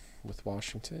 with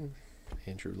Washington.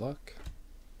 Andrew Luck.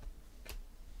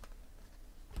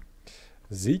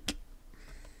 Zeke.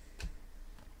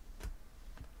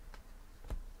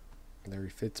 Larry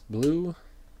Fitz blue.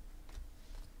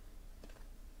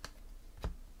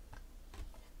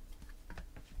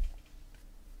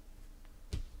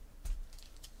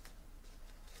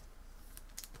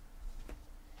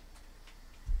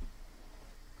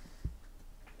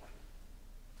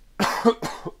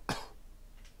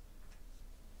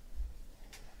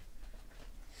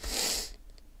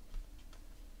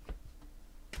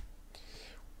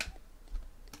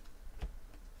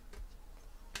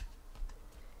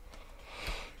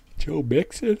 Joe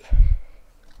Mixon.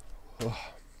 Oh,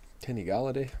 Kenny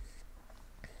Galladay.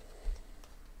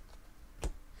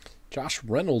 Josh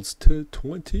Reynolds to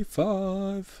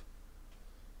 25.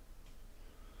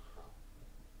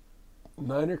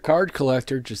 Minor card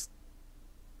collector just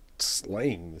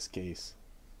slaying this case.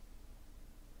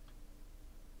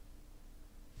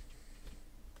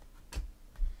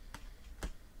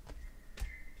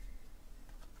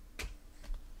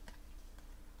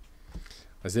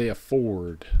 Isaiah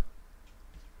Ford.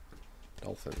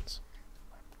 Dolphins.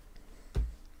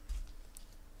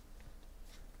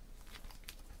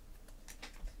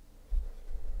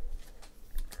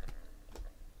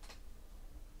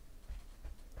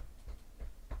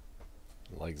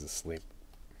 Legs asleep.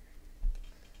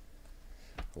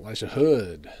 Elijah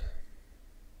Hood.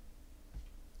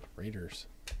 Raiders.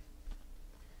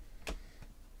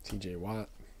 TJ Watt.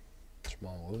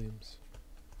 Jamal Williams.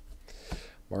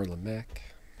 Marlon Mack.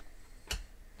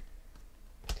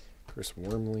 Chris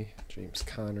Wormley, James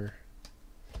Conner,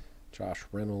 Josh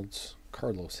Reynolds,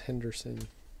 Carlos Henderson.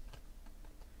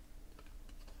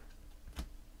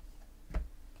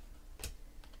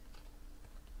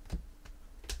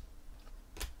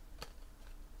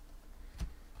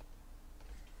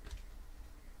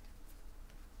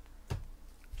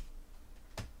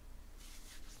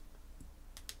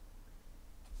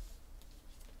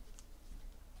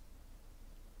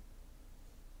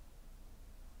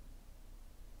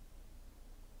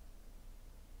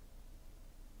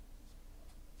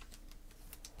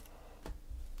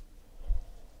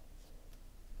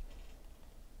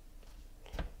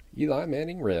 Eli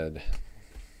Manning red.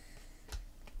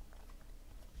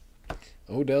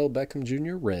 Odell Beckham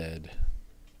Jr. red.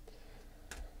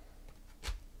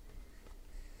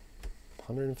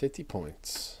 150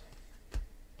 points.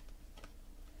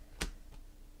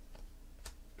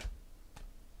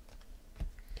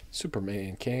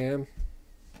 Superman Cam.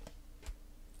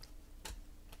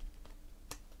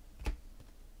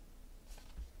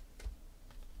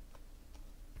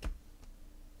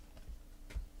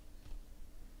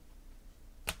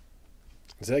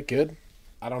 Is that good?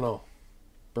 I don't know.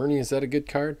 Bernie, is that a good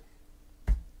card?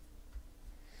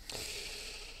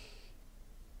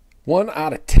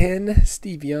 1/10,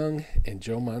 Steve Young and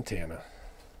Joe Montana.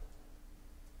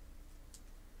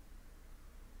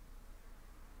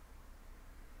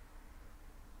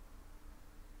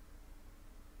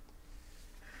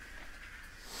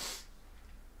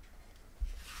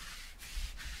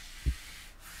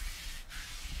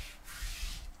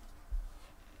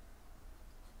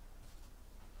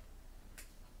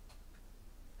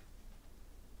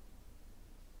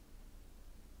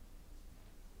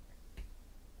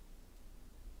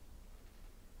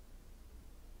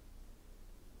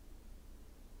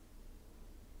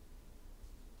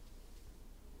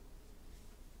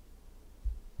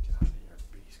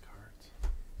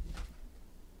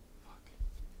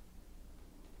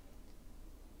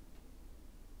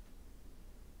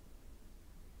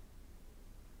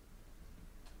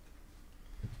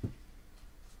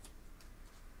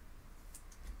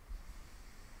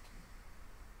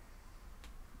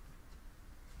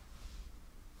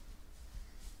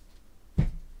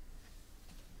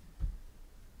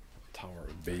 Tower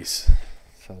of base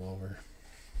fell over.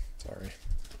 Sorry.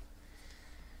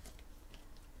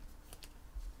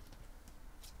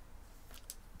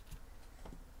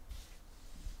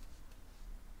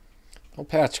 No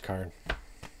patch card.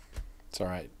 It's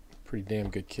alright. Pretty damn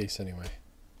good case anyway.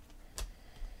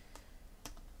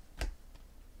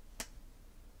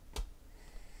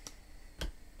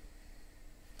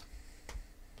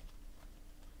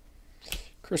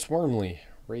 Chris Wormley,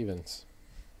 Ravens.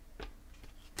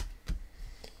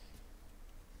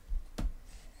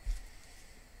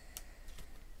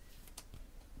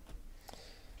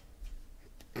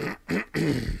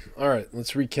 Alright,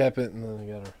 let's recap it, and then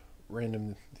I gotta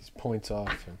random these points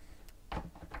off. And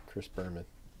Chris Berman.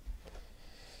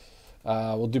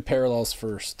 We'll do parallels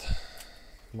first.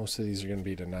 Most of these are going to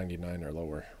be to 99 or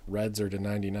lower. Reds are to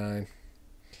 99.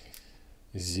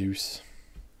 Zeus.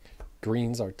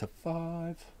 Greens are to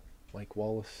 5. Mike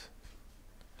Wallace.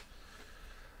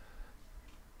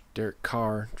 Derek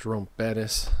Carr. Jerome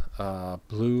Bettis.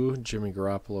 Blue. Jimmy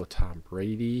Garoppolo. Tom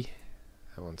Brady.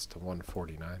 That one's to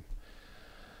 149.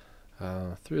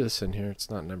 Threw this in here. It's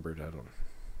not numbered. I don't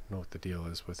know what the deal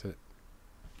is with it.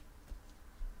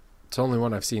 It's the only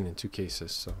one I've seen in 2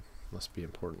 cases, so must be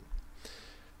important.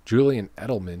 Julian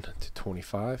Edelman to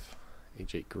 25.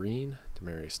 AJ Green.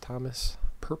 Demaryius Thomas.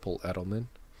 Purple Edelman.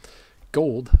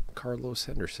 Gold. Carlos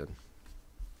Henderson.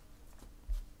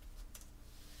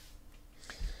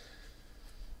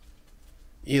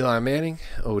 Eli Manning.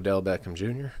 Odell Beckham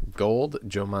Jr. Gold.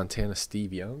 Joe Montana.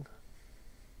 Steve Young.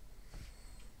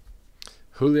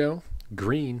 Julio.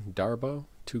 Green. Darbo.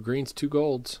 2 greens, 2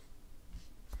 golds.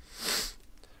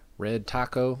 Red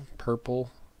Taco.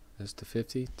 Purple is to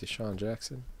 50. Deshaun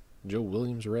Jackson. Joe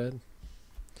Williams. Red.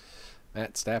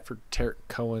 Matt Stafford. Tarek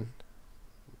Cohen.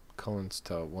 Cohen's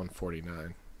to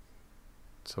 149.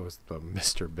 So is the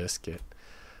Mr. Biscuit.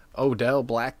 Odell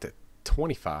Black to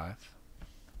 25.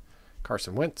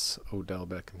 Carson Wentz. Odell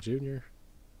Beckham Jr.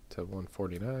 to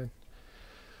 149.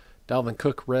 Dalvin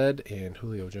Cook. Red. And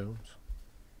Julio Jones.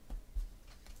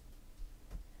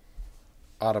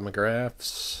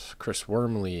 Autographs. Chris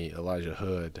Wormley. Elijah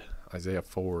Hood. Isaiah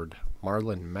Ford.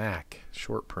 Marlon Mack.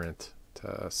 Short print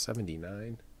to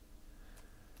 79.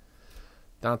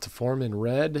 Donta Foreman.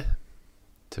 Red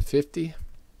to 50.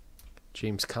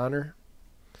 James Conner.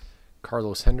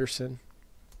 Carlos Henderson.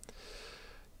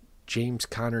 James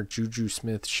Conner. Juju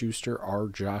Smith-Schuster. R.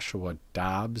 Joshua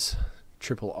Dobbs.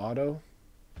 Triple auto.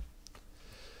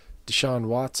 Deshaun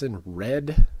Watson.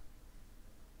 Red.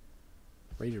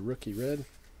 Rated rookie red.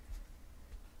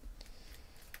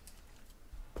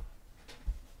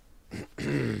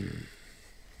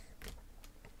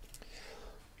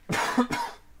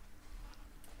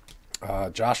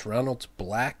 Josh Reynolds.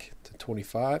 Black to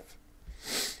 25.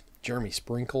 Jeremy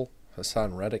Sprinkle.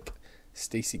 Hassan Reddick.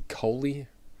 Stacy Coley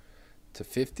to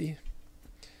 50.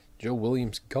 Joe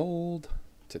Williams. Gold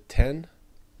to 10.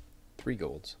 3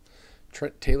 golds.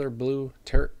 Trent Taylor. Blue.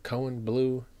 Tarek Cohen.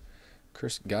 Blue.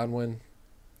 Chris Godwin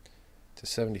to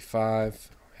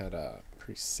 75. Had a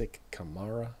pretty sick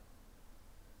Kamara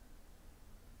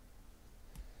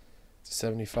to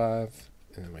 75.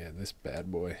 And then we had this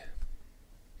bad boy.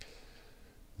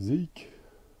 Zeke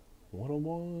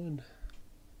 101.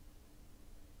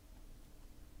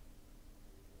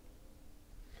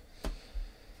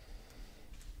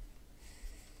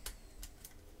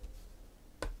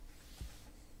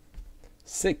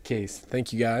 Sick case.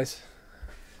 Thank you guys.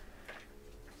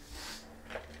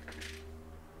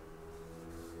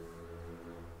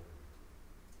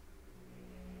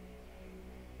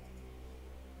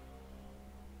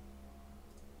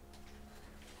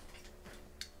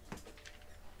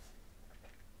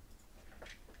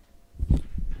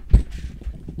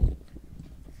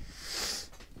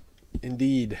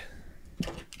 Indeed.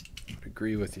 I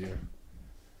agree with you.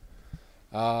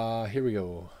 Here we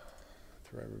go.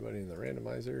 Throw everybody in the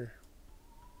randomizer.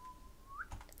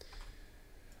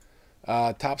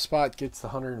 Top spot gets the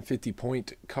 150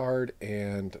 point card,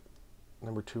 and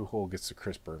number 2 hole gets the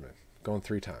Chris Berman. Going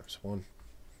 3 times. 1,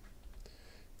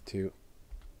 2,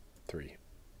 3.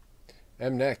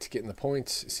 M Next getting the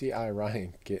points. C.I.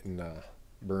 Ryan getting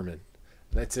Berman.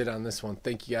 That's it on this one.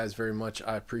 Thank you guys very much.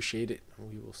 I appreciate it.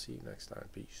 We will see you next time.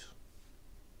 Peace.